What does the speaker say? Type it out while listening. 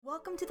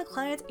to the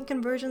Clients and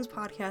Conversions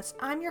Podcast.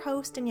 I'm your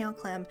host, Danielle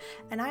Clem,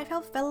 and I've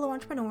helped fellow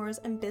entrepreneurs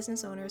and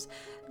business owners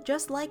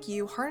just like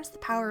you harness the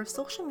power of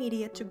social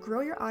media to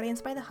grow your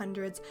audience by the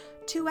hundreds,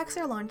 2x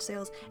their launch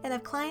sales, and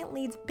have client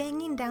leads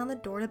banging down the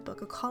door to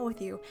book a call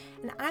with you.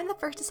 And I'm the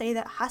first to say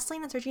that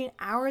hustling and searching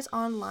hours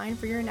online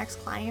for your next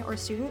client or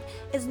student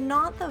is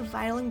not the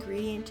vital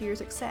ingredient to your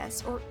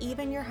success or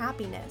even your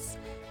happiness.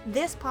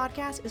 This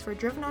podcast is for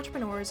driven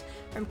entrepreneurs,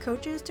 from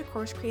coaches to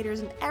course creators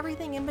and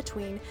everything in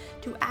between,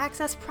 to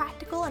access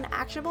practical and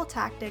actionable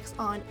tactics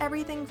on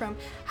everything from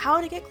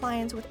how to get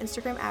clients with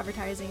Instagram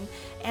advertising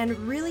and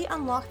really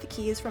unlock the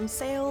keys from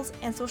sales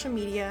and social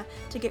media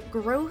to get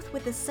growth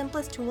with the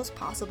simplest tools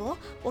possible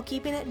while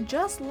keeping it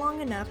just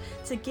long enough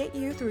to get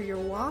you through your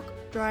walk,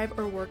 drive,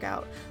 or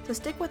workout. So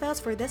stick with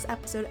us for this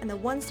episode and the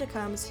ones to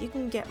come so you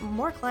can get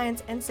more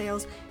clients and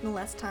sales in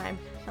less time.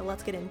 Now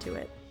let's get into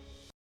it.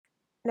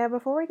 Now,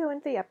 before we go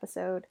into the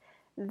episode,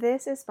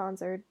 this is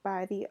sponsored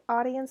by the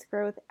Audience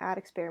Growth Ad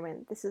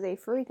Experiment. This is a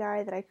free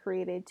guide that I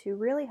created to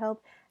really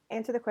help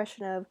answer the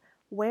question of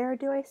where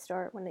do I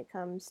start when it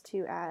comes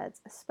to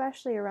ads,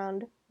 especially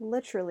around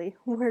literally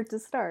where to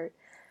start.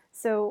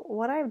 So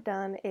what I've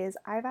done is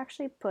I've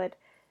actually put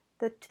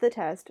to the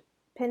test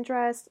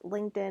Pinterest,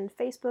 LinkedIn,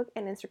 Facebook,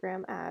 and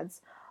Instagram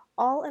ads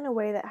all in a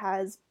way that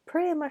has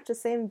pretty much the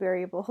same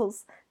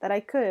variables that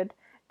I could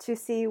to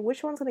see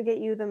which one's going to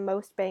get you the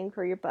most bang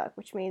for your buck,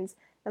 which means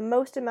the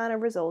most amount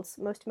of results,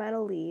 most amount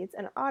of leads,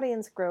 and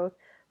audience growth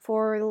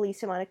for the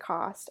least amount of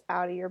cost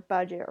out of your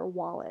budget or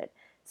wallet.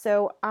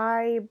 So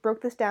I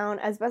broke this down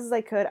as best as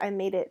I could. I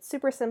made it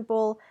super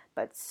simple,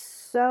 but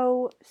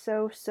so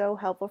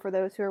helpful for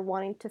those who are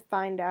wanting to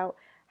find out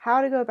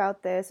how to go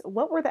about this,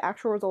 what were the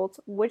actual results,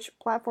 which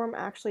platform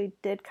actually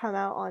did come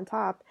out on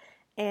top,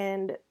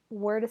 and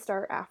where to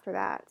start after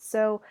that.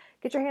 So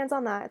get your hands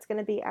on that. It's going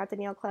to be at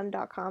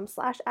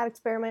danielleclem.com/ad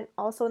experiment.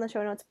 Also in the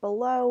show notes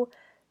below.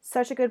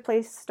 Such a good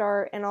place to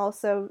start, and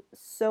also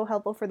so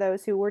helpful for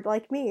those who were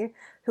like me,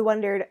 who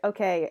wondered,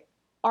 okay,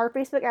 are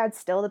Facebook ads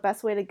still the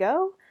best way to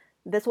go?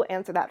 This will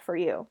answer that for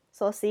you.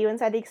 So I'll see you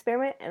inside the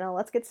experiment, and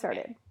let's get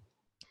started.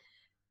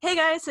 Hey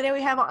guys, today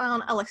we have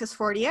on Alexis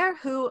Fortier,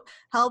 who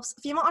helps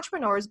female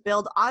entrepreneurs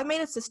build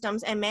automated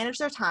systems and manage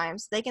their time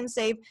so they can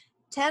save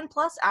 10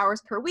 plus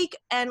hours per week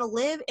and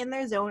live in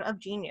their zone of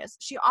genius.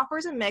 She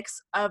offers a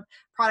mix of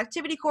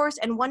productivity course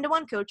and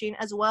one-to-one coaching,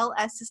 as well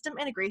as system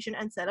integration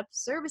and setup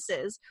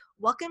services.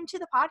 Welcome to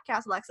the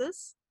podcast,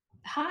 Alexis.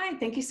 Hi,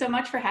 thank you so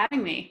much for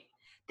having me.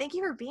 Thank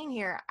you for being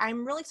here.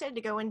 I'm really excited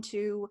to go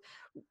into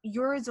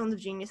your zones of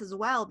genius as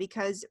well,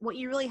 because what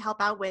you really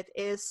help out with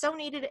is so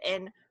needed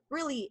in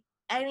really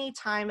any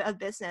time of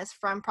business,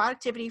 from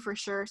productivity for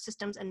sure,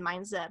 systems, and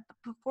mindset. But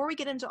before we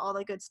get into all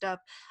the good stuff,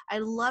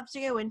 I'd love to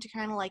go into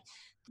kind of like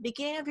the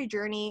beginning of your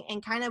journey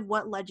and kind of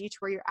what led you to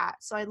where you're at.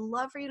 So I'd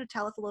love for you to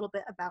tell us a little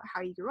bit about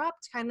how you grew up,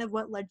 to kind of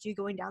what led you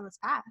going down this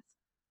path.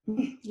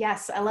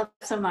 Yes, I love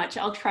it so much.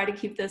 I'll try to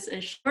keep this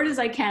as short as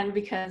I can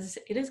because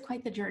it is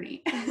quite the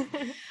journey.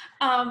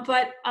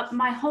 But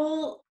my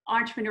whole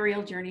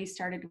entrepreneurial journey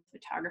started with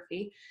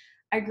photography.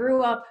 I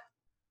grew up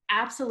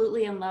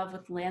absolutely in love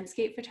with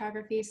landscape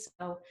photography.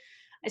 So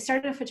I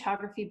started a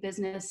photography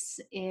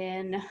business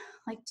in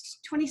like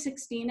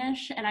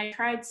 2016-ish, and I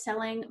tried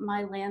selling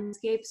my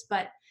landscapes,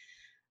 but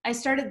I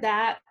started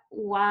that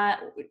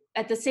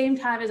at the same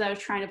time as I was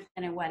trying to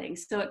plan a wedding.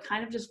 So it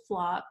kind of just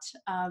flopped.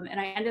 And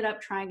I ended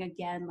up trying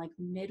again, like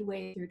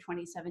midway through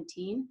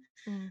 2017.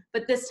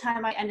 But this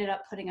time I ended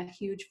up putting a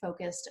huge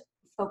focus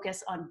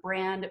on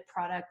brand,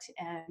 product,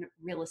 and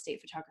real estate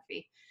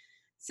photography.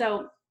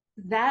 So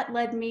that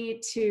led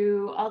me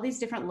to all these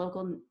different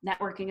local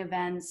networking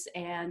events.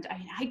 And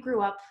I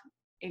grew up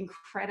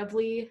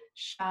incredibly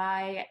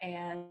shy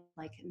and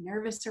like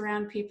nervous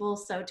around people.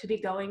 So to be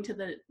going to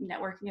the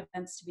networking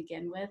events to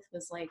begin with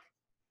was like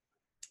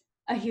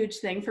a huge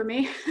thing for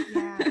me.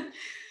 Yeah.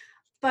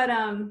 But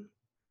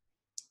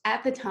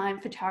at the time,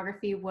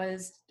 photography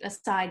was a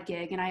side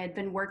gig, and I had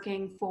been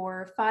working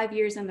for 5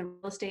 years in the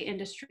real estate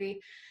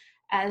industry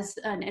as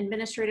an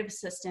administrative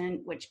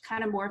assistant, which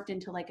kind of morphed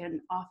into like an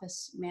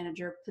office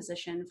manager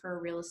position for a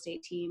real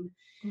estate team.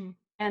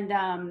 And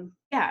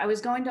I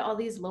was going to all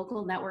these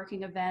local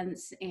networking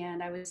events,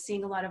 and I was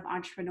seeing a lot of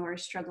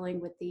entrepreneurs struggling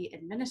with the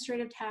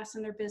administrative tasks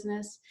in their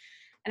business.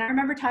 And I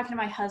remember talking to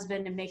my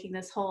husband and making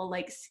this whole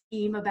like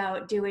scheme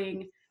about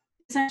doing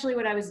essentially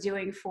what I was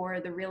doing for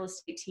the real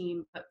estate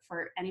team, but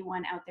for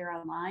anyone out there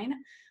online.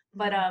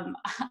 But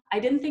I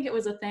didn't think it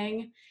was a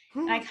thing.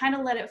 And I kind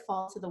of let it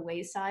fall to the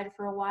wayside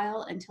for a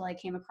while until I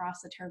came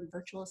across the term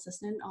virtual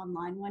assistant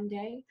online one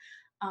day.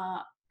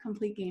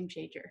 Complete game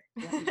changer,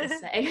 let me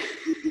just say.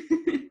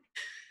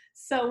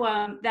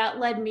 So that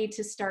led me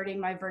to starting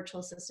my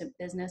virtual assistant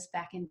business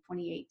back in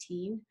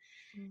 2018.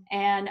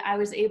 And I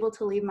was able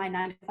to leave my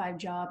 9-to-5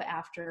 job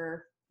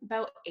after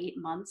about 8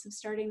 months of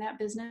starting that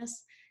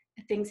business.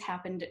 Things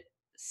happened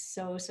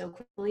so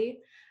quickly.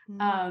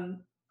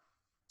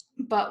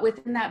 But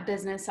within that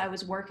business, I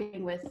was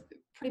working with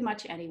pretty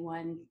much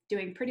anyone,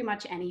 doing pretty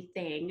much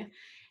anything.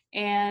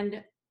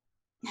 And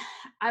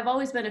I've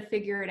always been a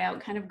figure it out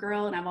kind of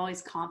girl, and I'm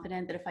always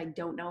confident that if I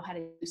don't know how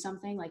to do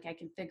something, like I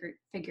can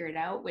figure it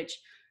out, which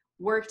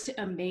worked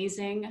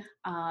amazing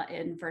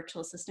in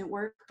virtual assistant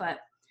work. But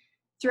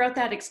throughout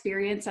that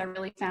experience, I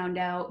really found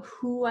out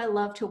who I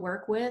love to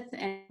work with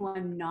and who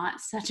I'm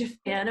not such a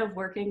fan of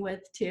working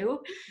with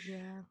too.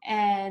 Yeah.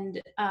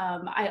 And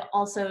I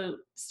also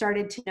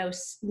started to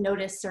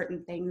notice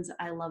certain things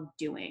I love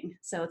doing.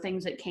 So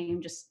things that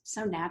came just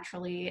so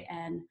naturally,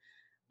 and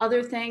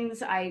other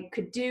things I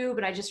could do,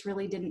 but I just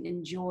really didn't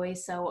enjoy.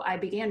 So I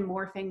began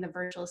morphing the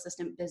virtual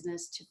assistant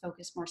business to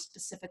focus more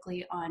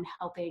specifically on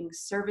helping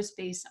service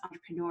based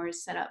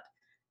entrepreneurs set up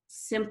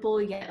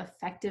simple yet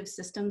effective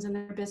systems in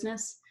their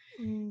business.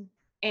 Mm.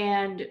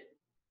 And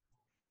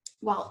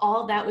while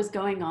all that was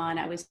going on,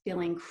 I was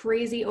feeling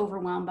crazy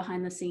overwhelmed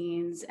behind the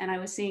scenes. And I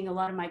was seeing a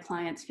lot of my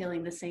clients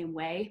feeling the same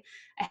way.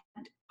 I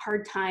had a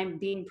hard time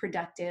being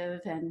productive,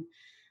 and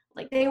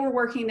like they were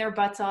working their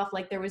butts off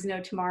like there was no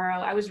tomorrow.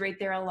 I was right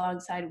there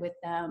alongside with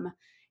them.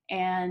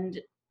 And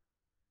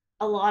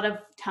a lot of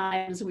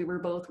times we were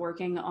both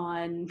working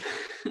on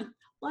a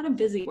lot of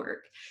busy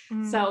work.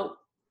 Mm. So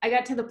I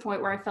got to the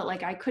point where I felt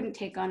like I couldn't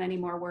take on any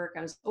more work.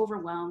 I was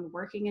overwhelmed,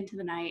 working into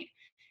the night.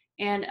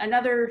 And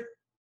another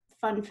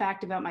fun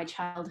fact about my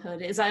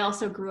childhood is I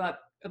also grew up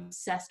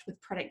obsessed with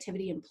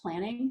productivity and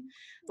planning.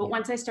 But Yeah.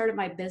 once I started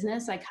my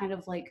business, I kind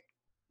of like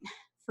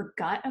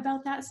forgot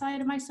about that side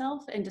of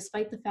myself. And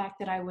despite the fact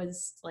that I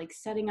was like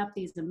setting up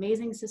these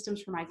amazing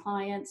systems for my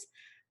clients,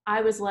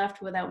 I was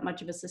left without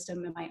much of a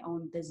system in my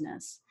own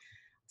business.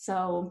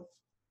 So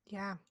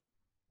Yeah.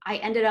 I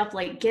ended up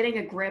like getting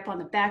a grip on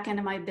the back end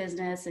of my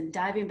business and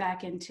diving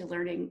back into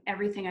learning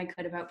everything I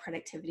could about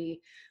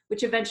productivity,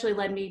 which eventually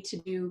led me to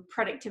do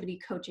productivity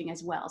coaching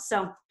as well.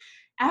 So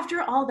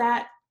after all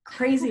that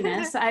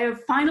craziness, I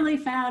have finally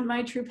found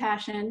my true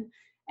passion.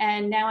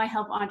 And now I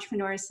help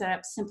entrepreneurs set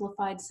up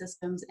simplified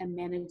systems and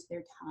manage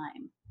their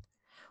time.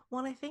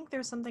 Well, I think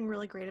there's something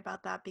really great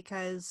about that,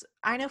 because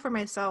I know for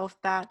myself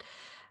that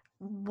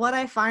what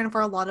I find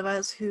for a lot of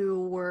us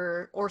who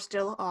were or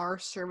still are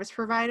service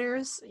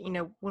providers,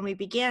 when we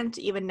began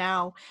to even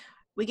now,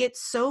 we get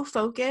so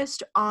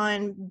focused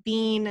on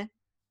being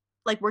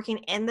like working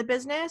in the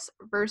business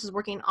versus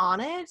working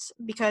on it.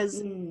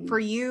 Because for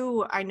Mm,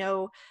 you, I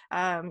know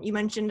you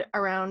mentioned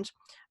around,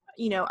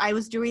 I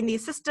was doing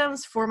these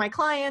systems for my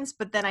clients,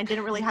 but then I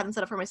didn't really have them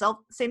set up for myself.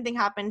 Same thing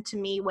happened to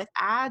me with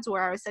ads,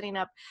 where I was setting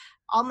up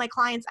all my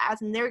clients'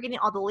 ads and they were getting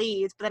all the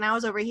leads, but then I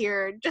was over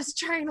here just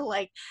trying to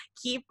like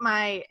keep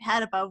my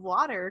head above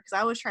water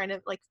because I was trying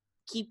to like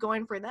keep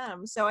going for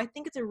them. So I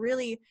think it's a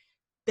really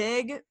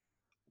big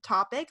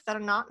topic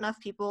that not enough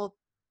people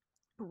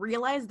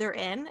realize they're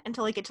in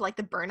until they get to like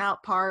the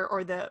burnout part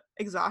or the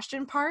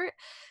exhaustion part,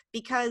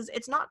 because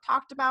it's not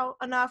talked about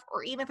enough,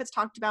 or even if it's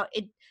talked about,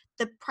 it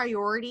the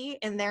priority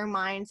in their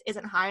minds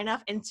isn't high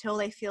enough until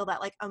they feel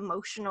that like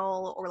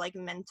emotional or like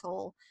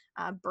mental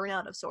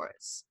burnout of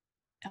sorts.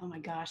 oh my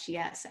gosh,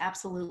 yes,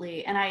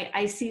 absolutely. And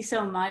I see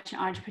so much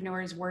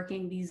entrepreneurs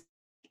working these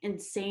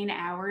insane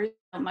hours,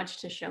 not much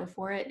to show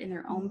for it in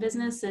their own Mhm.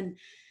 business. And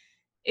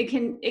it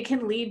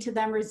can lead to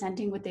them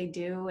resenting what they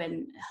do.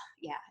 And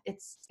yeah,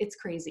 it's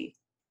crazy.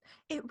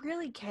 It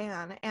really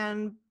can.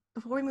 And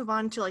before we move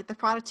on to like the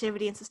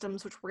productivity and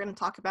systems, which we're going to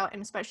talk about,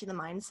 and especially the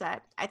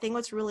mindset, I think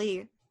what's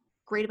really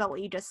great about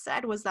what you just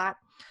said was that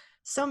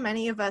so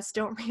many of us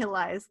don't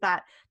realize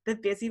that the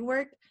busy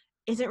work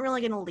isn't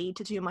really going to lead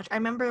to too much. I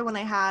remember when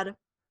I had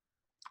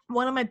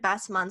one of my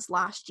best months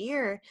last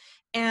year,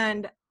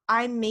 and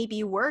I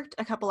maybe worked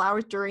a couple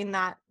hours during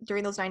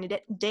those 90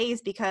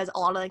 days, because a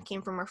lot of them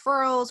came from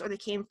referrals, or they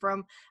came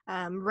from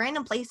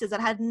random places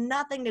that had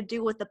nothing to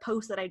do with the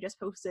post that I just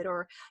posted,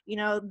 or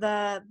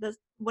the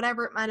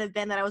whatever it might have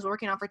been that I was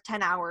working on for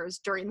 10 hours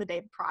during the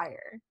day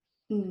prior.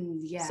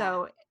 Yeah.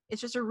 So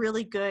it's just a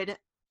really good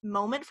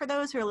moment for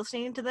those who are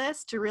listening to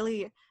this to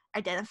really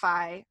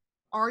identify,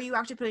 are you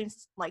actually putting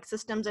like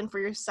systems in for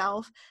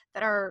yourself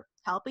that are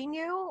helping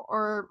you,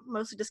 or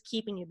mostly just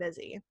keeping you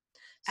busy?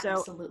 So,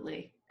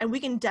 Absolutely. and we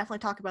can definitely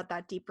talk about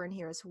that deeper in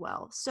here as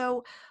well.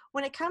 So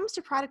when it comes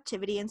to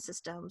productivity and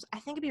systems, I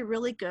think it'd be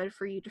really good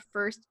for you to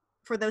first,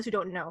 for those who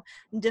don't know,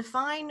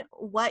 define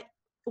what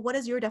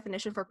is your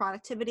definition for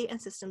productivity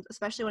and systems,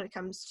 especially when it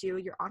comes to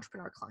your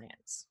entrepreneur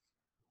clients.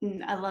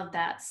 I love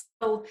that.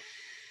 So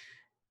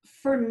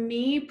for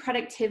me,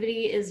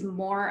 productivity is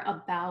more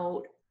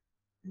about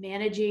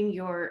managing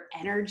your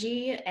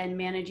energy and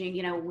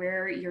managing,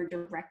 where you're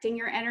directing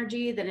your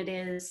energy than it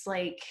is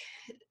like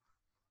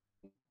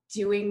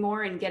doing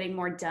more and getting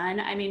more done.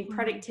 I mean, Mm.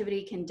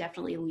 productivity can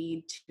definitely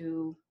lead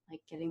to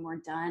like getting more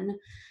done,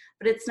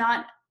 but it's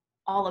not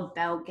all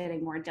about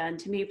getting more done.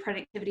 To me,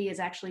 productivity is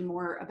actually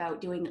more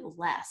about doing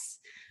less,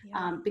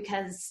 Yeah.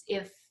 because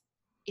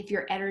if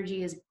your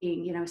energy is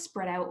being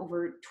spread out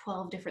over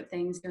 12 different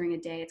things during a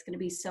day, it's going to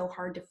be so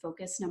hard to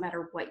focus no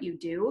matter what you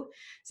do.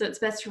 So it's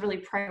best to really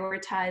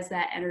prioritize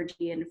that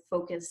energy and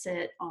focus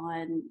it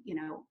on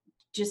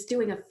just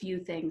doing a few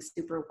things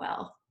super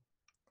well.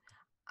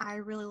 I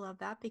really love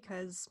that,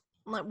 because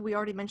like we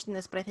already mentioned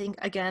this, but I think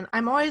again,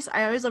 I always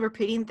love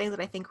repeating things that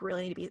I think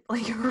really need to be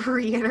like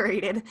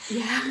reiterated.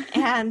 Yeah.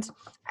 And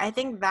I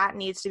think that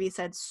needs to be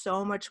said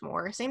so much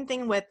more. Same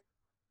thing with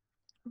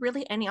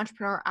really any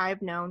entrepreneur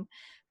I've known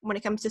when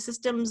it comes to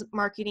systems,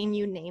 marketing,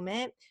 you name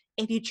it.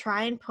 If you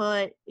try and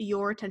put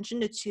your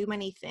attention to too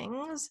many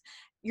things,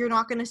 you're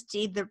not going to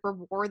see the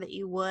reward that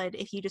you would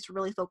if you just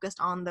really focused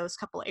on those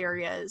couple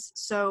areas.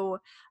 So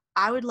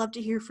I would love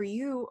to hear for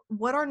you,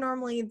 what are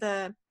normally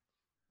the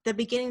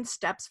beginning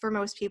steps for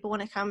most people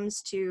when it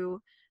comes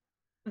to,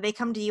 they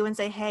come to you and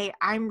say, hey,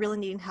 I'm really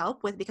needing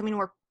help with becoming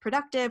more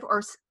productive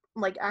or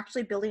like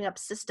actually building up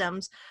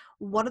systems.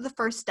 What are the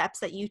first steps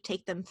that you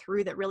take them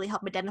through that really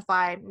help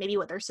identify maybe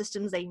what their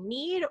systems they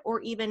need,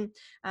 or even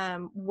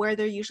where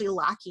they're usually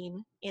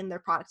lacking in their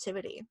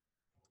productivity?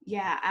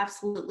 Yeah,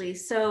 absolutely.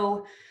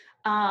 So,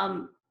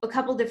 a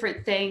couple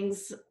different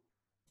things.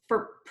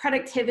 For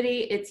productivity,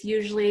 it's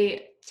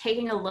usually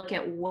taking a look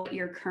at what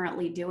you're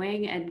currently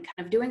doing and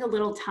kind of doing a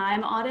little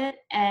time audit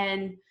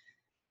and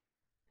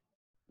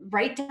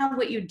write down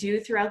what you do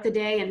throughout the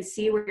day and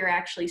see where you're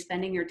actually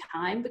spending your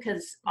time,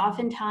 because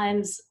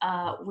oftentimes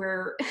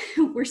we're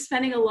we're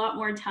spending a lot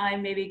more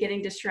time maybe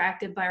getting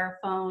distracted by our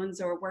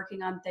phones or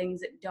working on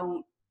things that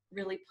don't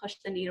really push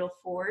the needle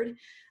forward.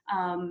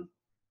 um,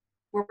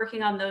 we're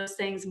working on those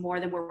things more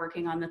than we're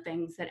working on the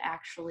things that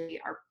actually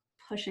are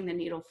pushing the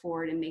needle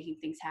forward and making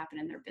things happen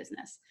in their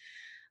business.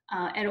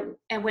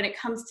 And when it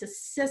comes to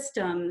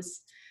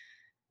systems,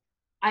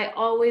 I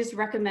always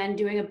recommend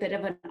doing a bit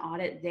of an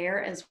audit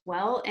there as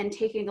well and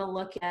taking a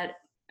look at,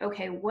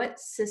 okay, what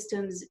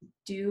systems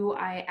do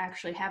I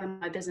actually have in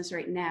my business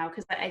right now?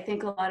 Because I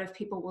think a lot of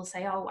people will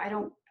say, oh, I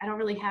don't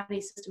really have any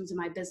systems in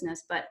my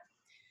business. But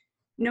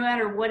no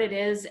matter what it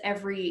is,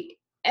 every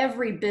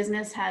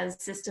business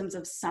has systems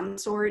of some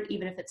sort,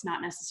 even if it's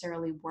not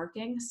necessarily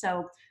working.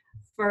 So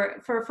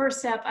for a first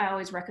step, I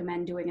always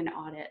recommend doing an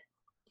audit.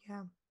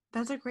 Yeah,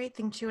 that's a great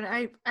thing too. And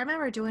I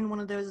remember doing one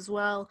of those as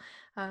well,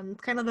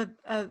 kind of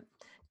a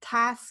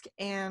task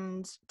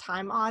and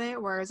time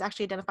audit where I was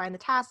actually identifying the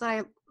tasks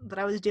that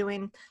I was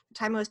doing, the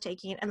time I was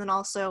taking, and then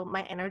also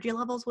my energy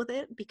levels with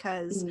it,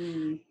 because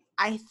Mm,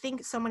 I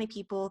think so many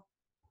people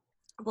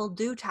will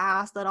do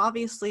tasks that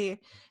obviously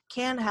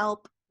can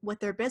help with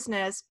their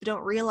business, but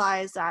don't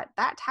realize that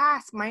that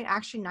task might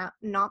actually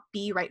not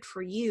be right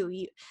for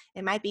you.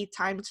 It might be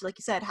time to, like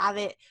you said, have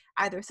it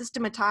either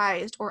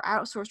systematized or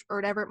outsourced or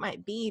whatever it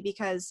might be,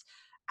 because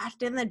at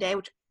the end of the day,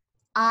 which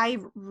I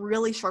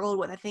really struggled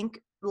with, I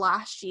think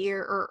last year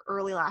or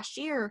early last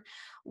year,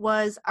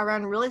 was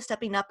around really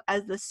stepping up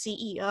as the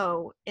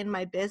CEO in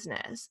my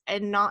business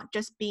and not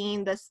just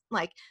being this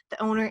like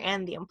the owner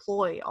and the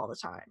employee all the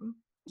time.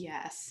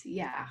 yes,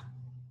 yeah,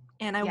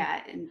 And I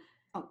yeah. And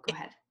oh, go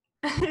ahead.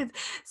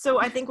 so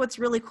I think what's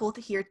really cool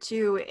to hear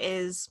too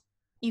is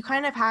you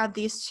kind of have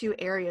these two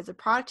areas of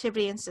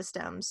productivity and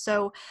systems.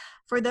 So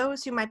for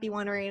those who might be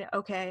wondering,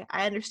 okay,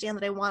 I understand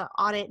that I want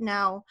to audit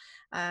now.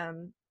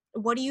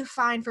 What do you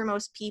find for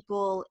most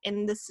people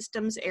in the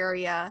systems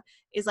area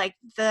is like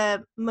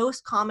the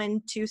most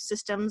common two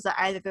systems that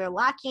either they're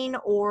lacking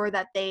or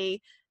that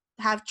they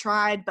have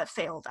tried but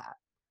failed at?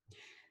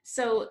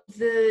 So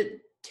the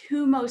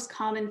two most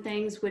common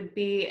things would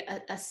be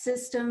a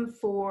system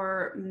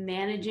for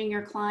managing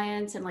your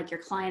clients and like your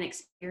client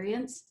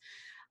experience,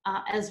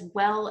 as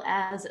well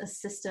as a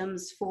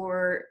systems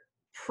for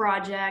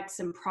projects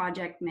and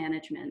project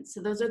management. So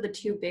those are the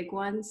two big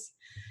ones.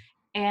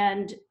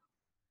 And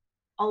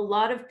a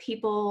lot of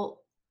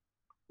people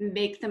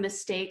make the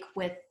mistake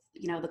with,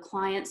 the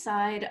client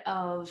side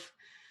of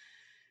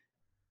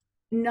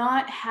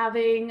not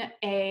having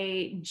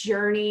a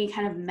journey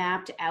kind of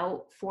mapped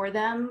out for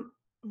them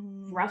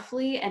Mm,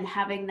 roughly, and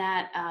having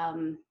that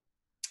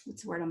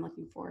what's the word I'm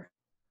looking for,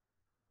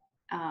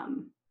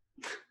 um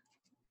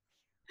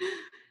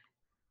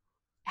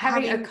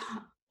having a having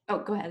oh,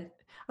 go ahead.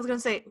 I was gonna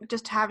say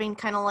just having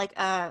kind of like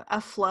a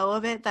flow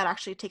of it that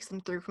actually takes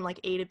them through from like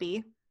A to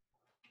B.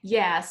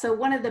 Yeah, so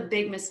one of the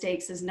big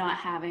mistakes is not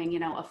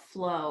having, a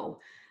flow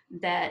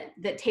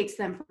that takes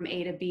them from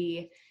A to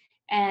B.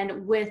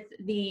 And with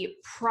the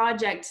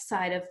project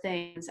side of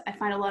things, I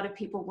find a lot of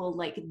people will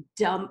like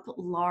dump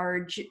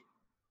large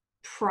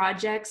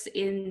projects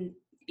in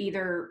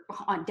either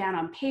down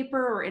on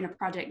paper or in a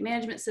project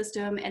management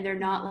system, and they're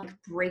not like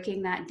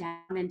breaking that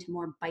down into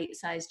more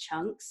bite-sized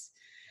chunks.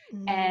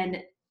 Mm,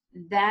 And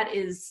that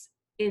is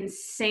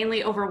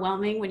insanely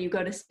overwhelming when you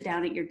go to sit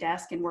down at your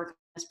desk and work on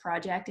this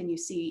project and you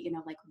see,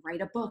 like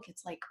write a book.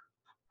 It's like,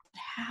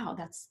 how?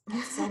 That's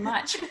so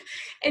much.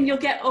 And you'll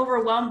get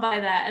overwhelmed by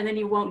that and then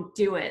you won't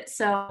do it.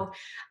 So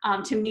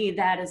to me,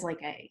 that is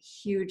like a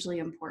hugely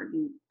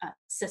important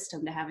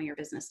system to have in your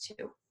business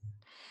too.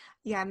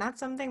 yeah, and that's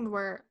something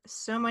where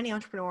so many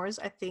entrepreneurs,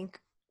 I think,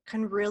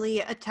 can really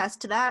attest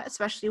to that,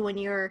 especially when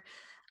you're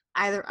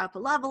either up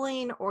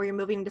leveling or you're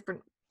moving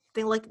different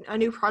thing, like a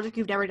new project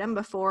you've never done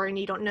before and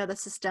you don't know the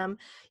system.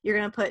 You're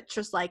gonna put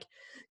just like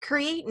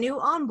create new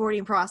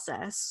onboarding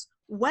process.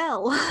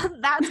 well,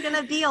 that's going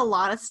to be a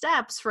lot of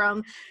steps,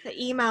 from the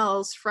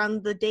emails,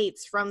 from the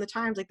dates, from the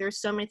times. Like,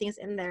 there's so many things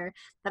in there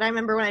that I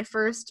remember when I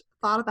first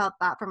thought about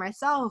that for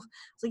myself. I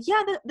was like,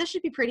 yeah, this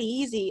should be pretty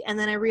easy. And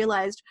then I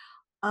realized,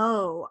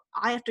 oh,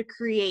 I have to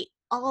create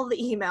all the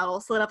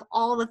emails, set up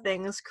all the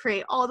things,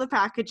 create all the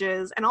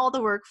packages and all the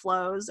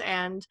workflows.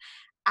 And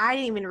I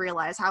didn't even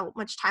realize how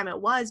much time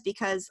it was,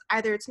 because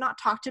either it's not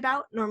talked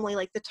about normally,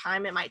 like the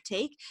time it might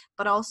take,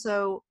 but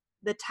also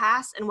the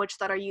tasks in which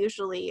that are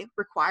usually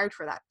required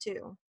for that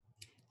too.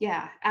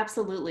 Yeah,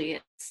 absolutely.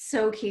 It's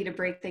so key to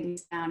break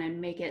things down and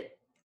make it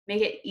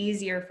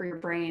easier for your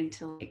brain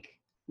to like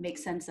make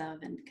sense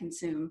of and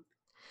consume.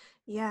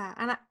 Yeah,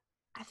 and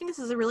I think this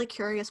is a really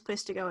curious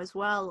place to go as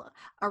well,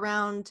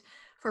 around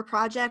for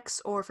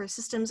projects or for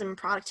systems and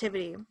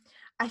productivity.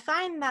 I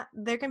find that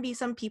there can be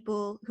some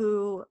people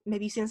who,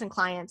 maybe you've seen some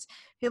clients,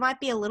 who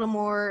might be a little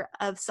more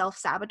of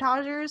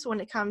self-sabotagers when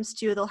it comes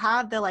to, they'll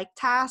have their like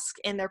task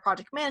in their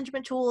project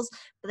management tools,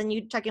 but then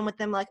you check in with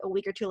them like a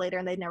week or two later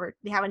and they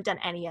haven't done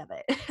any of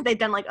it. They've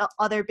done like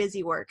other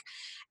busy work.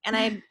 And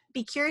I'd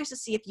be curious to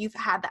see if you've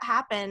had that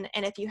happen,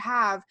 and if you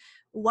have,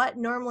 what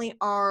normally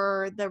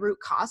are the root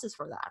causes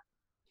for that?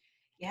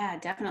 Yeah,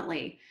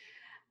 definitely.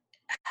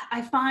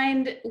 I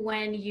find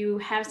when you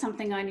have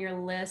something on your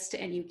list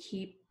and you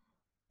keep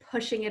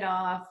pushing it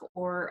off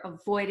or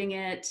avoiding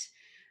it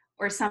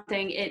or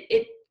something,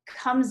 it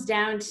comes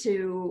down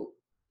to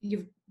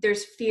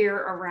there's fear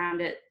around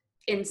it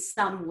in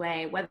some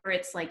way, whether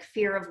it's like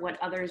fear of what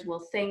others will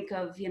think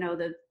of,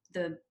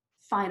 the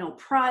final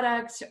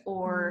product,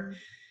 or Mm,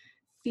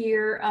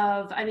 fear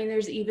of, I mean,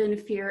 there's even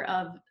fear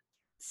of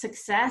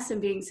success and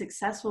being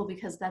successful,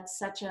 because that's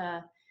such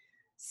a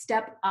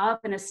step up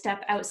and a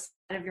step outside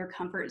of your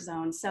comfort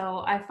zone.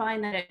 So I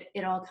find that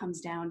it all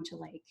comes down to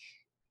like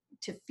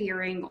to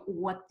fearing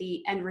what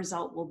the end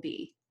result will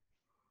be.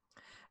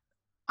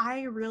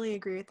 I really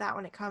agree with that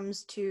when it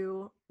comes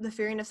to the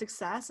fearing of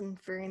success and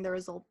fearing the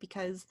result,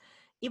 because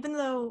even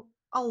though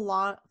a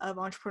lot of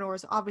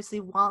entrepreneurs obviously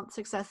want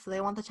success, so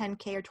they want the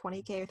 10K or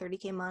 20K or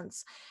 30K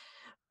months,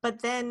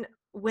 but then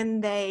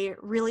when they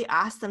really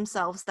ask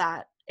themselves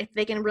that if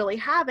they can really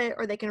have it,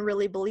 or they can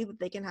really believe that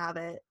they can have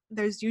it,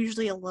 there's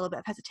usually a little bit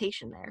of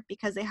hesitation there,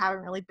 because they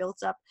haven't really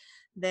built up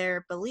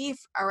their belief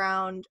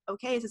around,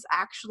 okay, is this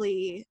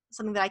actually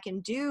something that I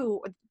can do?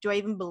 Or do I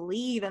even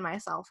believe in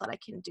myself that I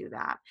can do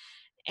that?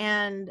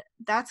 And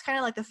that's kind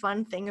of like the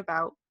fun thing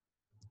about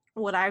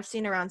what I've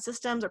seen around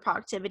systems or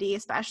productivity,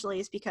 especially,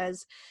 is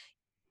because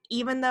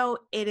even though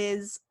it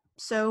is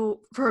so,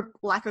 for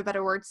lack of a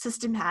better word,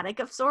 systematic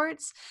of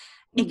sorts,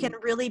 it can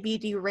Mhm. really be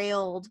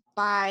derailed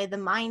by the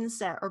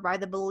mindset or by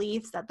the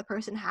beliefs that the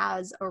person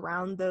has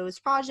around those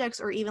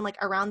projects, or even like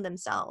around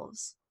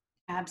themselves.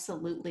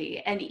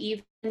 Absolutely. And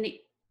even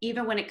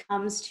when it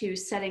comes to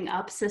setting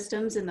up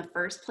systems in the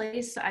first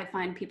place, I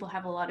find people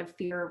have a lot of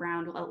fear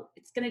around, well,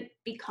 it's going to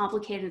be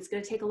complicated, it's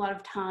going to take a lot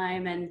of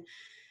time, and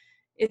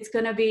it's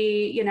going to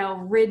be,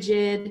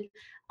 rigid.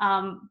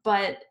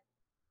 But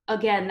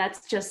again,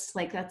 that's just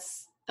like,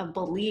 that's a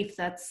belief.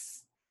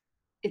 It's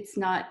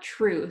not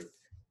truth.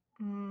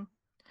 Mm.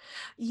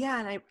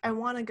 Yeah, and I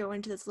want to go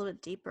into this a little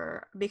bit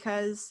deeper,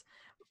 because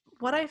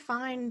what I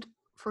find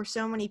for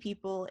so many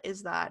people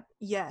is that,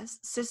 yes,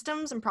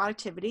 systems and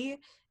productivity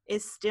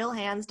is still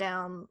hands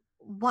down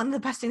one of the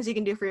best things you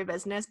can do for your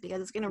business,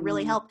 because it's going to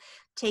really Mm, help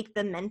take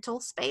the mental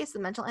space, the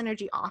mental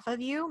energy off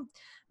of you.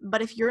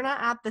 But if you're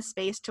not at the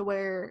space to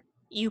where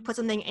you put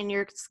something in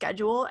your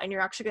schedule and you're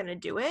actually going to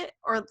do it,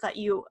 or that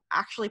you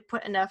actually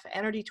put enough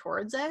energy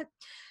towards it,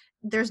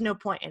 there's no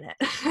point in it,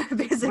 right.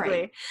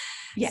 basically.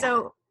 Yeah.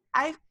 So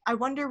I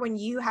wonder, when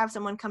you have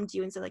someone come to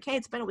you and say like, hey,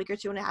 it's been a week or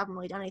two and I haven't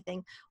really done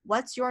anything,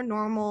 what's your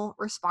normal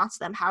response to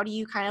them? How do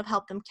you kind of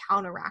help them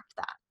counteract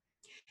that?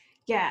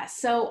 Yeah.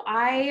 So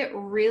I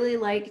really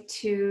like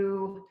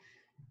to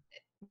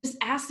just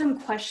ask them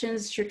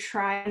questions to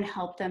try and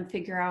help them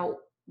figure out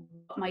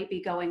what might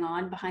be going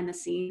on behind the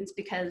scenes,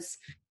 because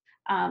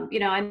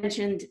I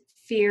mentioned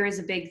fear is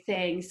a big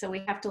thing, so we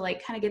have to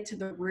like kind of get to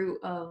the root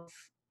of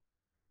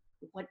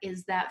what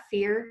is that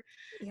fear.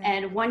 Yeah.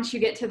 And once you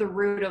get to the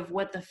root of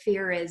what the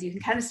fear is, you can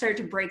kind of start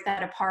to break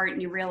that apart,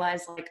 and you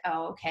realize like,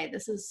 oh, okay,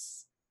 this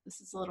is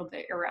a little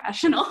bit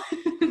irrational.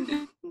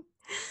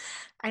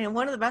 I know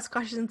one of the best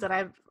questions that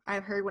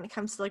I've heard when it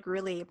comes to like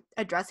really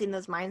addressing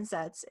those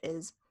mindsets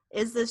is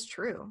this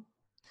true?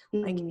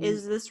 Like, Mm,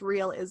 is this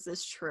real? Is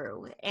this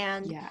true?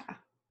 And yeah.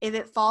 if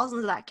it falls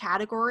into that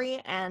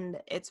category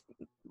and it's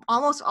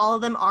almost all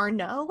of them are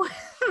no,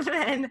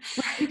 then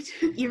Right.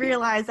 you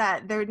realize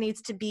that there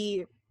needs to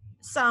be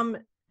some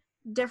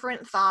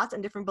different thoughts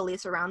and different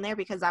beliefs around there,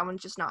 because that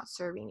one's just not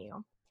serving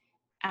you.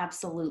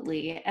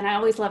 Absolutely. And I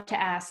always love to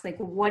ask, like,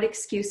 what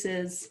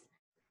excuses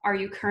are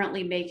you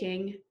currently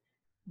making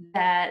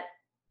that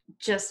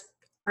just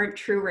aren't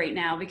true right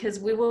now? Because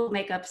we will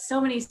make up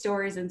so many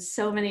stories and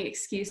so many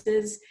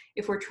excuses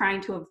if we're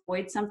trying to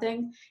avoid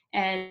something.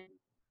 And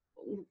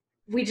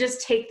we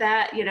just take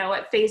that,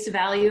 at face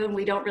value, and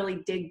we don't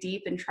really dig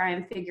deep and try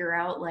and figure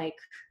out like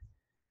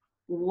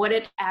what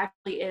it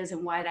actually is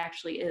and why it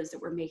actually is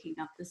that we're making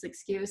up this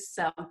excuse.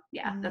 So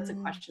yeah, that's a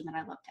question that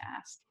I love to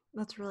ask.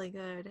 That's really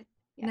good.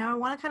 Yeah. Now I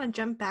want to kind of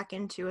jump back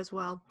into as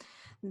well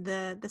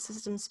the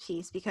systems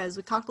piece, because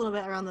we talked a little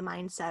bit around the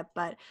mindset,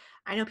 but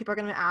I know people are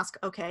going to ask,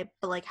 okay,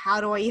 but like,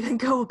 how do I even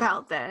go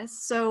about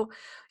this? So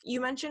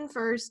you mentioned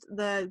first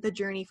the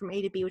journey from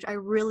A to B, which I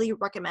really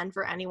recommend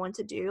for anyone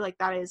to do. Like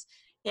that is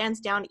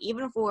hands down,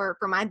 even for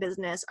my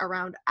business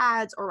around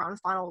ads or around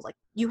funnels, like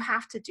you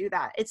have to do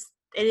that.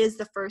 It is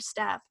the first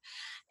step.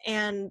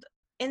 And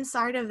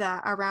inside of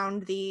that,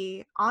 around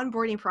the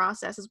onboarding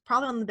process is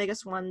probably one of the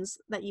biggest ones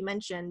that you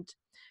mentioned.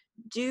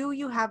 Do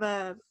you have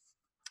a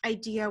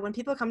idea when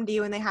people come to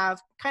you and they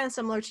have kind of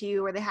similar to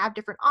you, where they have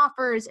different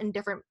offers and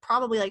different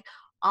probably like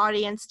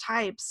audience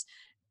types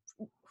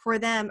for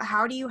them,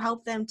 how do you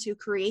help them to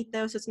create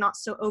those so it's not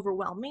so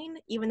overwhelming,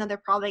 even though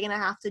they're probably going to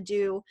have to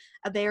do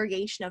a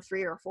variation of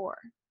 3 or 4?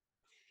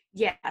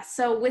 Yeah.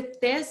 So with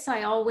this,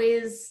 I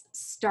always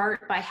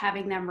start by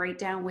having them write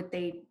down what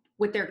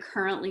they're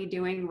currently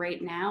doing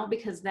right now,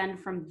 because then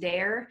from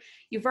there,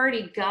 you've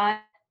already got,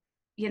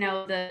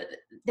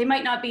 they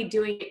might not be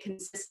doing it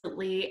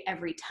consistently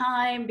every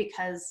time,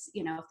 because,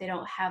 if they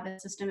don't have a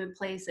system in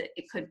place,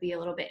 it could be a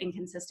little bit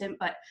inconsistent,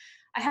 but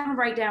I have them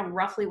write down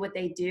roughly what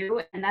they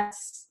do. And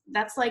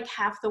that's like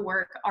half the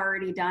work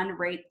already done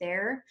right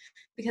there,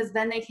 because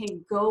then they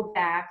can go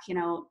back,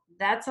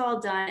 that's all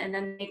done. And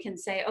then they can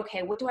say,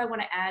 okay, what do I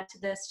want to add to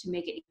this to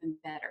make it even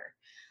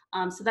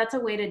better? So that's a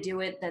way to do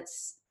it.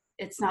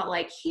 It's not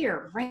like,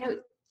 here, write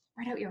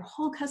out your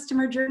whole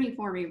customer journey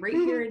for me right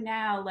here and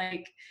now,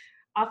 like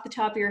off the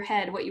top of your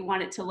head, what you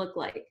want it to look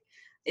like.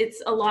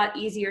 It's a lot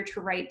easier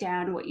to write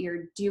down what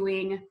you're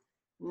doing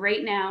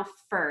right now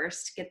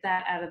first, get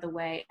that out of the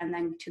way, and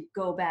then to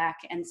go back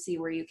and see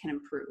where you can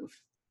improve.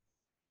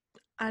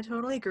 I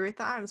totally agree with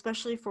that,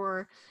 especially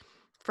for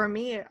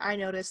me. I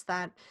noticed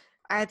that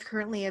I have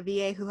currently a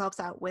VA who helps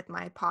out with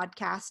my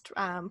podcast,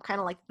 kind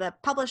of like the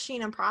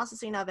publishing and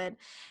processing of it.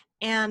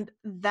 And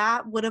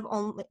that wouldn't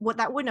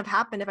have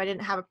happened if I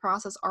didn't have a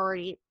process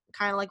already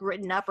kind of like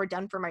written up or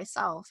done for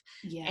myself.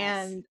 Yes.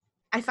 And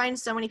I find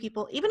so many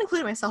people, even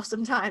including myself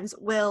sometimes,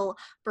 will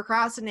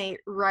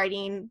procrastinate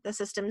writing the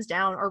systems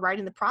down or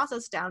writing the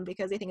process down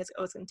because they think it's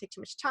going to take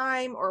too much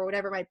time or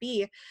whatever it might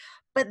be.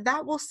 But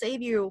that will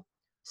save you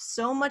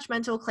so much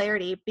mental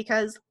clarity,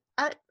 because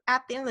at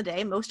the end of the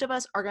day, most of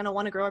us are going to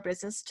want to grow our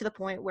business to the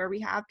point where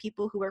we have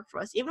people who work for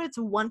us, even if it's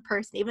one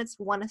person, even if it's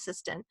one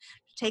assistant,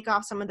 to take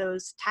off some of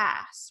those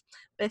tasks.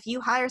 But if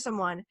you hire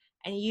someone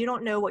and you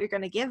don't know what you're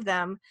going to give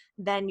them,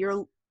 then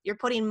you're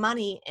putting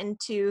money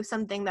into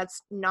something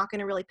that's not going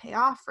to really pay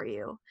off for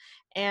you.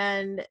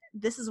 And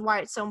this is why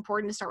it's so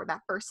important to start with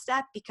that first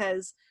step,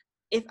 because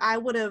if I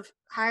would have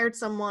hired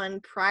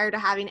someone prior to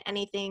having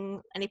any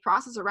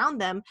process around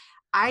them,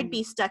 I'd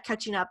be stuck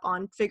catching up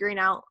on figuring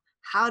out,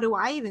 how do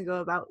I even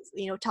go about,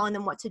 telling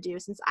them what to do,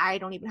 since I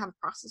don't even have a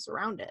process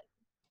around it.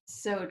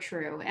 So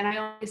true. And I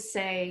always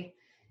say,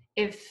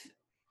 if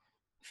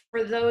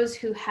for those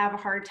who have a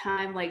hard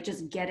time, like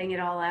just getting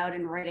it all out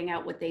and writing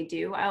out what they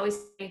do, I always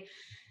say,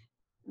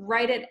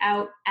 write it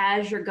out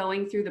as you're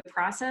going through the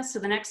process. So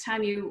the next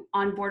time you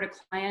onboard a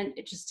client,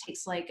 it just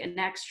takes like an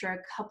extra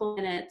couple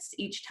minutes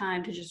each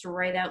time to just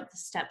write out the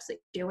steps that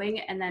you're doing.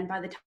 And then by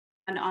the time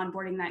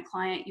onboarding that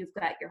client, you've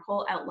got your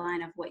whole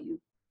outline of what you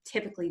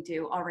typically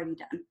do already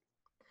done.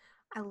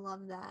 I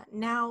love that.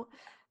 Now,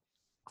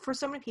 for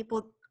so many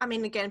people, I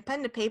mean, again,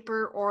 pen to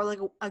paper or like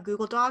a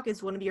Google Doc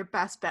is one of your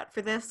best bet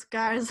for this,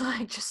 guys.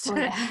 Like just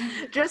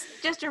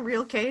a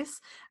real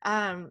case.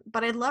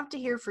 But I'd love to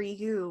hear for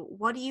you.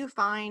 What do you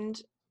find?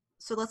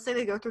 So let's say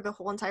they go through the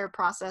whole entire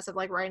process of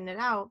like writing it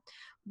out.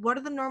 What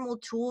are the normal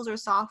tools or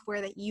software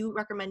that you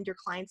recommend your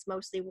clients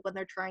mostly when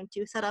they're trying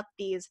to set up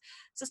these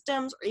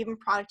systems or even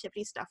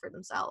productivity stuff for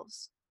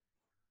themselves?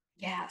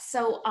 Yeah.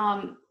 So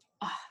I'm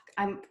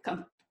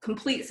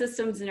complete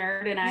systems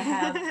nerd, and I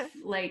have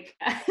like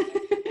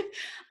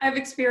I've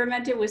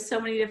experimented with so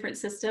many different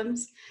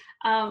systems.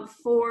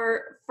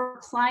 For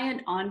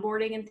client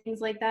onboarding and things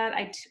like that,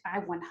 I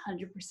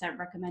 100%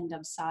 recommend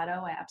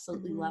Dubsado. I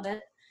absolutely love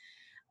it.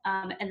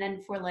 And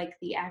then for like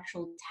the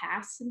actual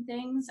tasks and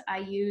things, I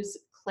use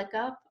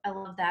ClickUp. I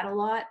love that a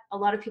lot. A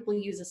lot of people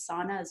use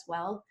Asana as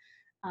well.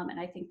 And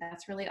I think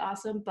that's really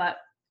awesome. But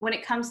when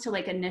it comes to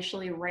like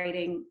initially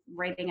writing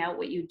out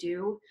what you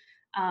do,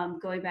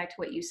 going back to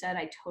what you said,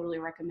 I totally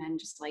recommend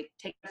just like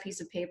take a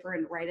piece of paper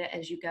and write it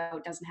as you go.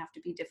 It doesn't have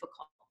to be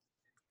difficult.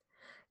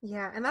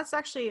 Yeah, and that's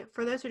actually,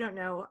 for those who don't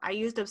know, I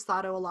use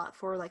Dubsado a lot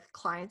for like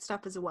client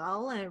stuff as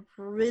well, and it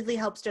really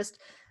helps just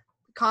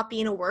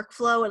copying a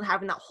workflow and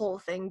having that whole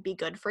thing be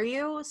good for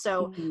you.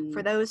 So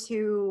for those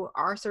who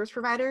are service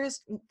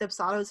providers,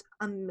 Dubsado is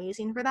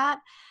amazing for that.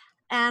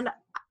 And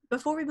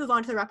before we move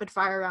on to the rapid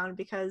fire round,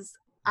 because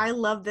I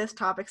love this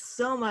topic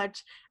so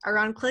much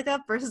around ClickUp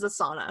versus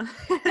Asana.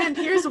 And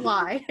here's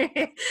why.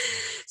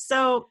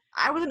 So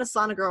I was an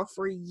Asana girl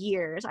for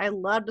years. I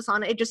loved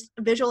Asana. It just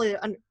visually,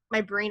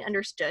 my brain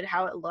understood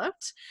how it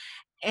looked.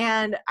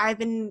 And I've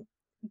been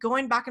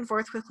going back and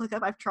forth with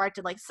ClickUp, I've tried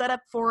to like set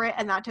up for it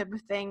and that type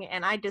of thing,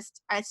 and I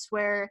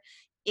swear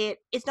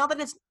it's not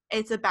that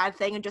it's a bad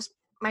thing, and just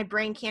my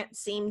brain can't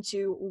seem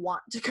to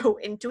want to go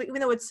into it,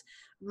 even though it's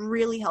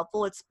really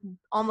helpful. It's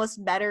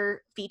almost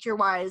better feature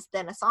wise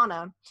than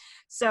Asana.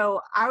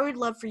 So I would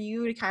love for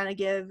you to kind of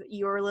give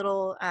your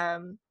little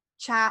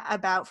chat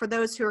about, for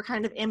those who are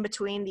kind of in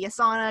between the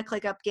Asana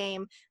ClickUp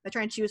game, they're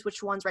trying to choose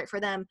which one's right for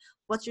them.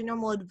 What's your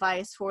normal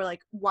advice for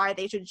like why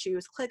they should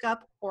choose ClickUp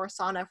or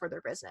Asana for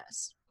their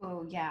business?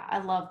 Oh yeah, I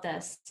love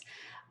this.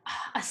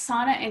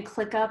 Asana and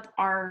ClickUp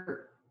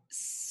are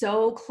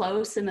so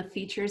close in the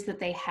features that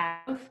they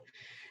have.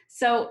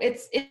 So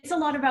it's a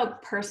lot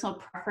about personal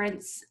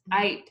preference.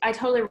 I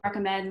totally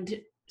recommend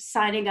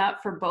signing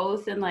up for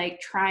both and like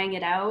trying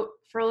it out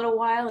for a little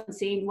while and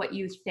seeing what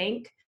you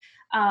think.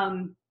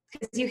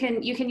 Because you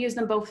can use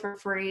them both for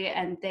free,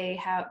 and they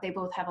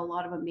both have a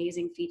lot of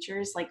amazing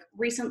features. Like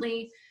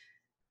recently,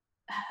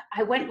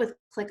 I went with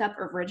ClickUp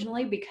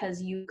originally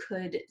because you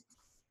could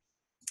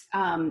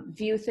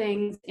view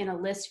things in a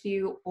list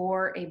view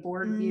or a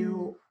board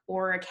view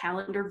or a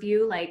calendar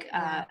view. Like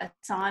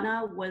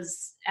Asana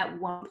was, at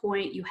one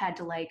point you had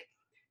to like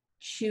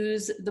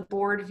choose the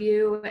board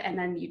view, and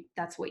then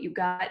that's what you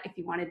got. If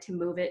you wanted to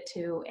move it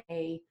to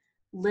a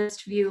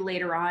list view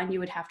later on, you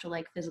would have to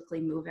like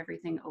physically move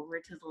everything over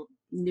to the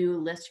new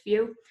list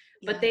view.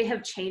 But they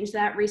have changed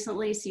that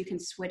recently, so you can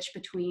switch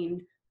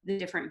between the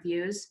different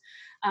views.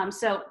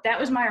 So that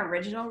was my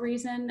original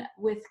reason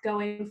with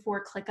going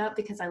for ClickUp,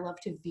 because I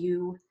love to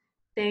view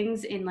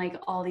things in like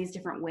all these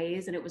different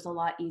ways, and it was a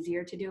lot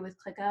easier to do with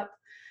ClickUp.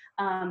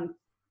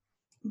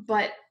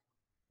 But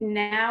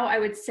now I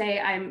would say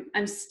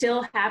I'm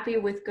still happy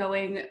with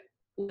going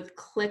with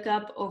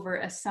ClickUp over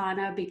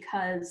Asana,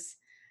 because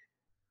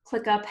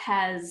ClickUp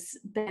has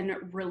been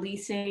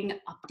releasing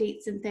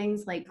updates and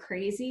things like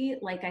crazy.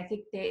 Like I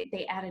think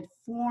they added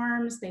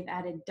forms, they've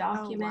added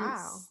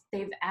documents,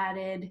 they've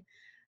added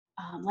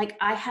like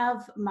I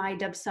have my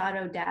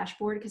Dubsado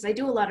dashboard because I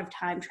do a lot of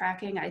time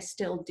tracking. I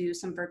still do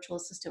some virtual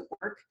assistant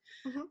work.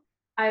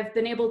 I've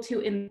been able to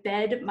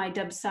embed my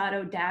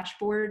Dubsado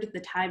dashboard, the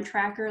time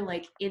tracker,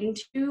 like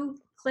into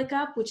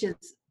ClickUp, which is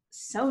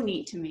so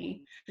neat to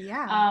me.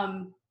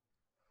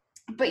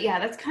 But yeah,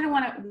 that's kind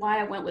of why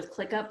I went with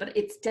ClickUp, but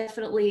it's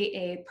definitely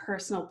a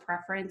personal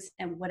preference,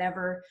 and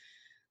whatever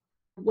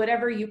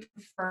you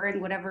prefer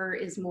and whatever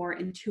is more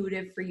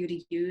intuitive for you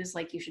to use,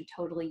 like you should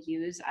totally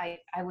use. I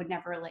would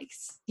never like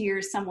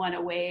steer someone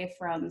away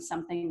from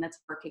something that's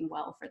working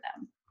well for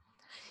them.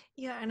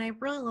 Yeah, and I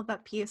really love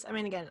that piece. I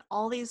mean, again,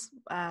 all these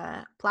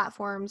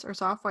platforms or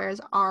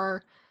softwares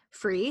are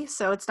free,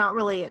 so it's not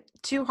really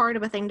too hard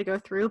of a thing to go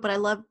through, but I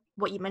love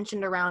what you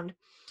mentioned around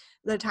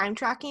the time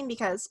tracking,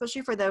 because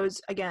especially for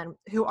those, again,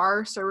 who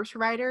are service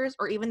providers,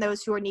 or even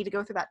those who need to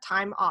go through that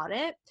time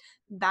audit,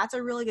 that's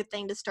a really good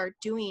thing to start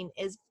doing,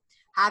 is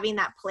having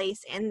that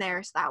place in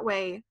there, so that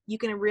way you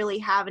can really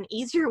have an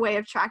easier way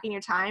of tracking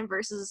your time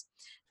versus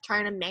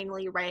trying to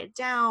manually write it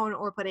down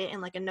or put it in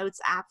like a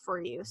notes app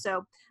for you.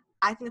 So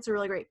I think it's a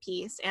really great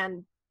piece.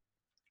 And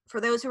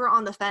for those who are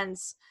on the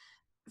fence,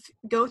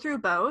 go through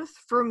both.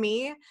 For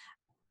me,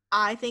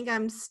 I think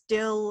I'm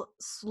still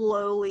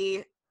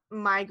slowly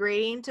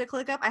migrating to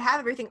ClickUp. I have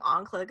everything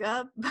on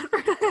ClickUp, but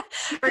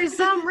for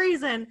some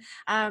reason,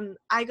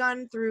 I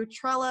gone through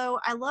Trello.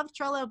 I love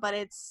Trello, but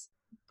it's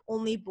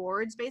only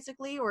boards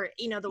basically, or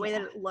the way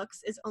that it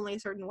looks is only a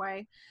certain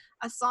way.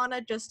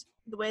 Asana, just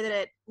the way that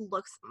it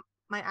looks,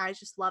 my eyes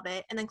just love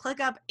it. And then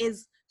ClickUp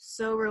is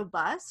so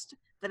robust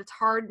that it's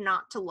hard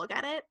not to look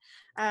at it,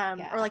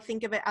 or like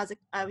think of it as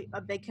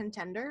a big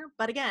contender.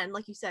 But again,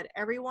 like you said,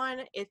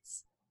 everyone,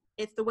 it's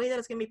the way that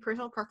it's going to be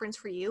personal preference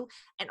for you,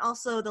 and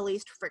also the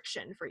least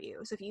friction for you.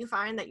 So if you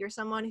find that you're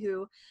someone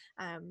who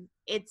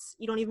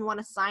you don't even want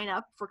to sign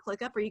up for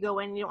ClickUp, or you go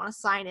in and you don't want to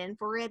sign in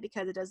for it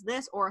because it does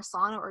this, or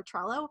Asana or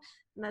Trello,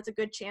 then that's a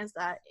good chance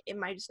that it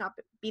might just not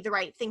be the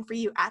right thing for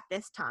you at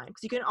this time,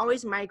 because you can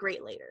always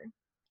migrate later.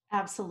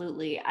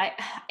 Absolutely.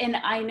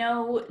 I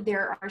know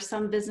there are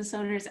some business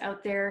owners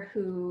out there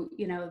who,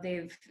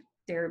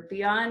 they're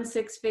beyond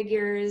 6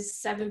 figures,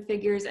 7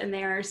 figures, and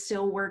they are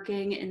still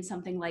working in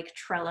something like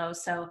Trello.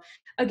 So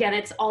again,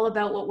 it's all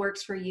about what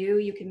works for you.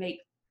 You can make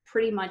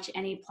pretty much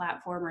any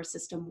platform or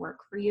system work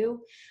for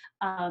you.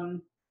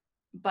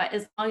 But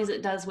as long as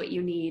it does what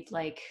you need,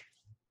 like,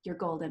 you're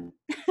golden.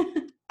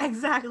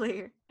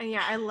 Exactly. And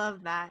yeah, I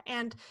love that.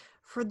 And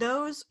for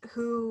those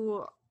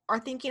who are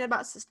thinking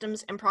about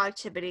systems and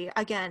productivity,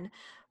 again,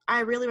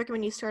 I really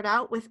recommend you start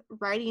out with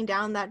writing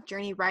down that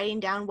journey, writing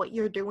down what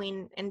you're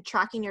doing and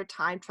tracking your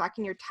time,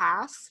 tracking your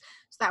tasks.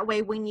 So that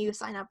way, when you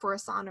sign up for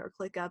Asana or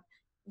ClickUp,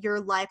 your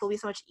life will be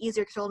so much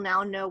easier because you'll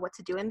now know what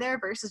to do in there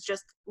versus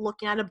just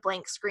looking at a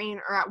blank screen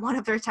or at one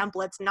of their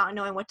templates, not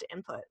knowing what to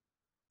input.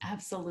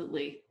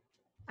 Absolutely.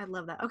 I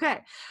love that. Okay.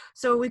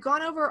 So we've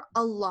gone over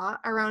a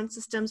lot around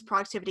systems,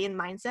 productivity, and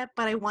mindset,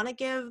 but I want to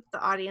give the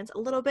audience a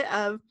little bit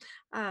of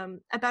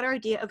a better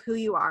idea of who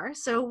you are.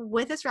 So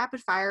with this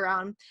rapid fire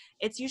round,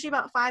 it's usually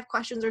about 5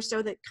 questions or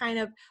so that kind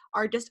of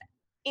are just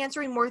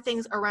answering more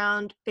things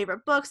around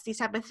favorite books, these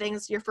type of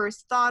things, your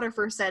first thought or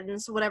first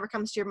sentence, whatever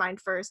comes to your mind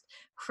first,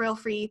 feel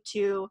free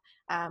to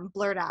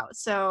blurt out.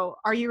 So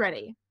are you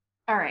ready?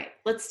 All right,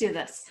 let's do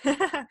this.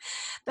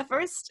 The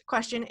first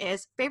question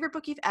is, favorite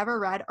book you've ever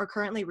read or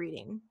currently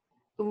reading?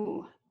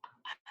 Ooh,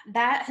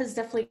 that has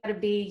definitely got to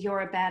be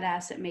You're a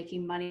Badass at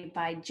Making Money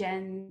by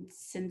Jen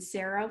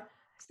Sincero.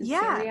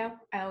 Yeah.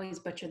 I always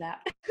butcher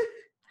that.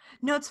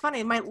 No, it's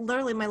funny. My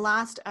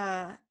last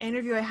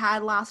interview I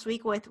had last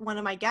week with one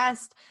of my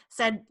guests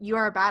said you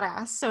are a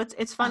badass. So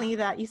it's funny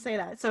that you say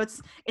that. So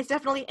it's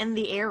definitely in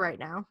the air right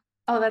now.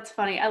 Oh, that's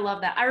funny. I love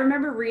that. I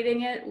remember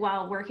reading it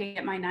while working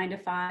at my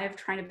 9-to-5,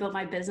 trying to build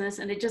my business,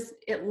 and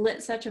it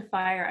lit such a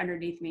fire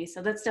underneath me.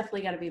 So that's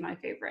definitely got to be my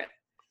favorite.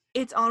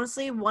 It's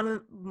honestly one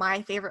of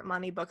my favorite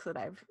money books that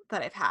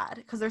I've had,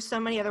 because there's so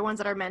many other ones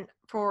that are meant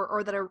for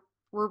or that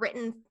were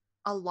written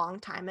a long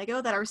time ago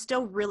that are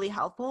still really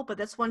helpful, but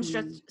this one's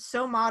just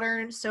so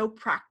modern, so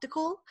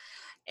practical,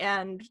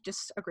 and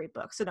just a great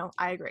book. So no,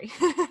 I agree.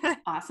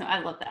 Awesome. I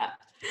love that.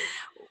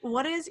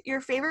 What is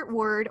your favorite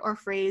word or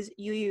phrase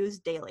you use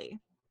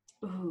daily?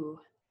 Ooh.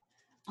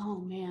 Oh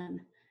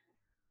man.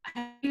 I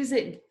don't use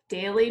it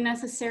daily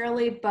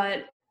necessarily,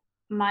 but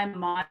my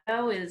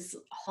motto is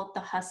halt the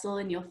hustle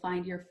and you'll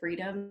find your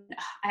freedom.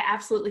 I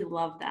absolutely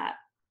love that.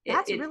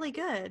 That's really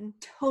good.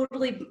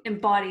 Totally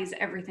embodies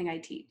everything I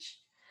teach.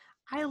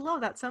 I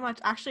love that so much.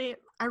 Actually,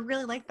 I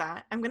really like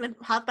that. I'm going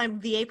to have my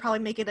VA probably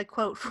make it a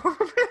quote for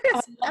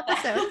this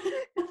episode.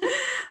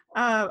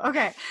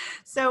 Okay.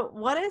 So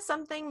what is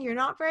something you're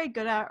not very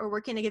good at or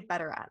working to get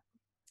better at?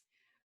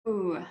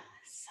 Ooh,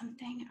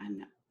 something I'm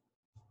not.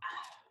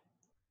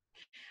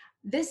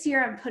 This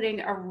year, I'm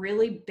putting a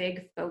really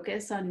big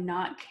focus on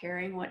not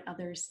caring what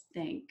others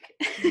think.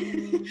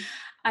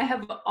 I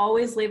have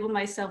always labeled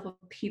myself a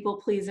people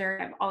pleaser.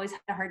 I've always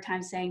had a hard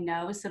time saying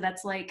no. So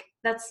that's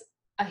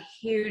a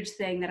huge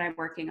thing that I'm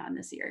working on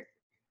this year.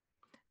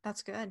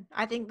 That's good.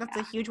 I think that's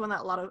a huge one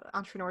that a lot of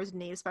entrepreneurs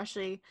need,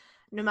 especially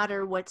no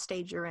matter what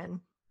stage you're in.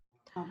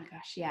 Oh my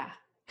gosh, yeah.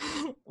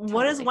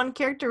 What is one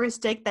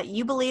characteristic that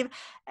you believe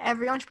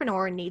every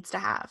entrepreneur needs to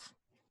have?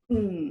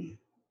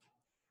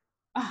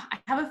 I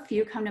have a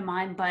few come to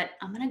mind, but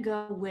I'm going to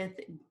go with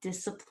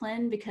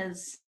discipline,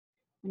 because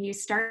when you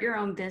start your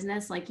own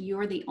business, like,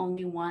 you're the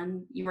only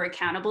one you're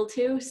accountable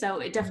to.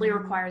 So it definitely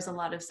requires a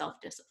lot of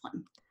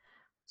self-discipline.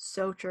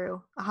 So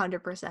true.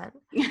 100%.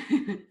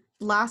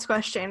 Last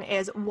question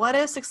is, what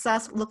does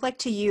success look like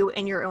to you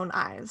in your own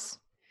eyes?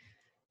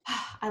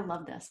 I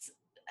love this.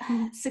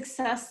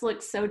 Success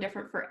looks so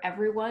different for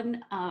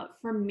everyone.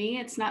 For me,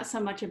 it's not so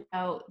much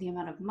about the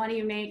amount of money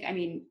you make. I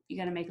mean, you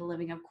got to make a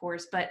living, of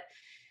course, but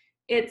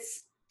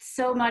it's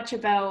so much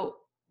about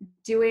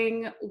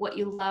doing what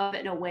you love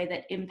in a way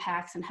that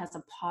impacts and has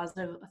a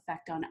positive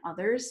effect on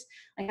others.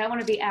 Like, I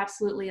want to be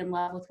absolutely in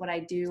love with what I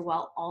do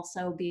while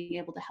also being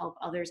able to help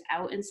others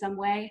out in some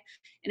way.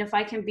 And if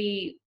I can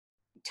be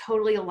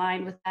totally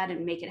aligned with that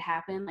and make it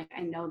happen, like,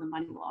 I know the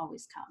money will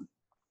always come.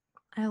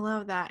 I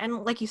love that.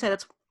 And like you said,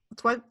 it's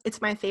what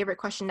it's my favorite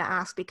question to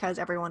ask, because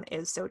everyone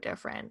is so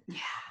different.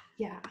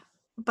 Yeah.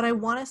 But I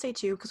want to say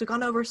too, because we've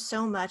gone over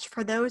so much,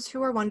 for those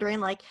who are wondering,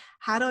 like,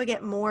 how do I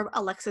get more of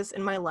Alexis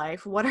in my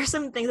life? What are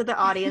some things that the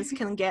audience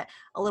can get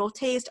a little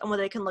taste on, what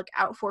they can look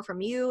out for from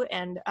you,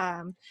 and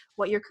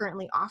what you're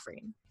currently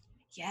offering?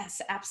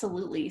 Yes,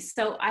 absolutely.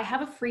 So I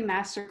have a free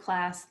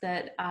masterclass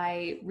that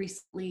I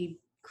recently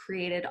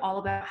created, all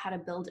about how to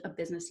build a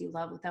business you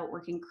love without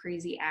working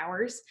crazy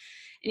hours.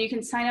 And you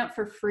can sign up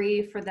for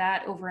free for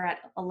that over at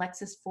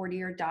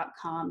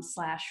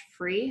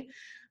alexisfortier.com/free.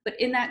 But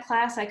in that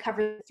class, I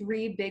cover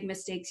 3 big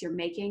mistakes you're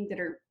making that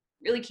are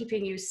really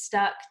keeping you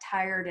stuck,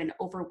 tired, and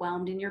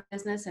overwhelmed in your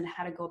business, and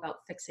how to go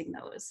about fixing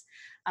those.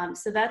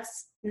 So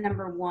that's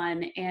number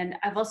 1. And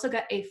I've also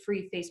got a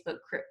free Facebook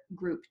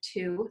group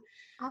too.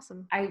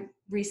 Awesome. I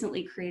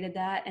recently created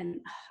that,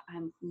 and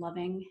I'm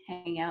loving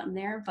hanging out in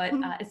there, but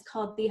it's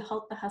called the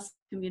Halt the Hustle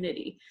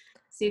Community.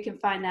 So you can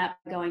find that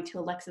by going to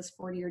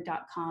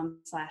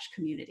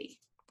alexisfortier.com/community.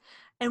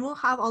 And we'll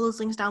have all those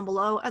links down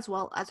below, as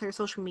well as her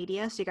social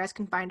media, so you guys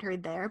can find her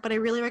there. But I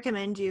really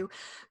recommend you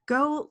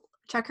go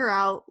check her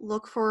out,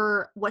 look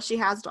for what she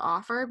has to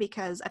offer,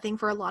 because I think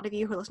for a lot of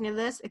you who are listening to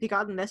this, if you've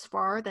gotten this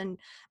far, then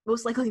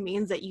most likely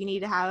means that you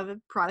need to have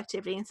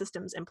productivity and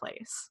systems in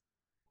place.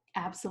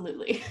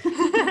 Absolutely.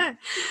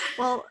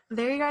 Well,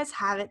 there you guys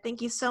have it.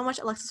 Thank you so much,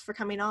 Alexis, for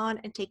coming on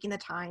and taking the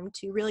time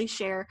to really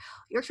share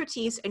your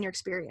expertise and your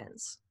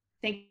experience.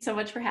 Thank you so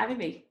much for having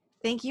me.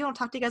 Thank you. I'll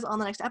talk to you guys on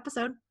the next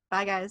episode.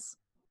 Bye, guys.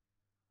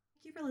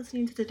 Thank you for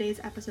listening to today's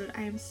episode.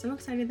 I am so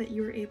excited that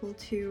you were able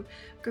to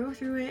go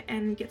through it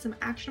and get some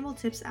actionable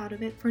tips out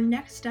of it. For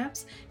next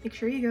steps, make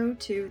sure you go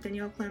to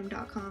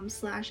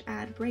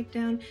danielleclem.com/ad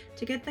breakdown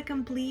to get the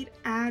complete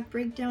ad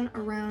breakdown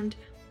around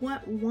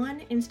what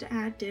one Insta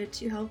ad did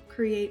to help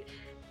create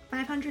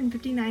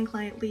 559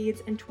 client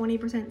leads and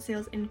 20%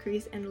 sales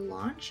increase and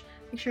launch.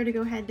 Make sure to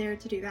go ahead there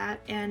to do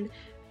that. And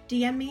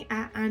DM me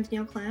at I'm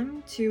Danielle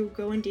Clem to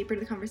go in deeper to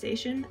the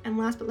conversation. And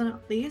last but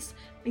not least,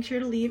 make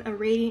sure to leave a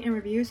rating and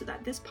review so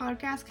that this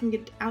podcast can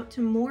get out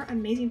to more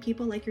amazing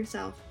people like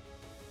yourself.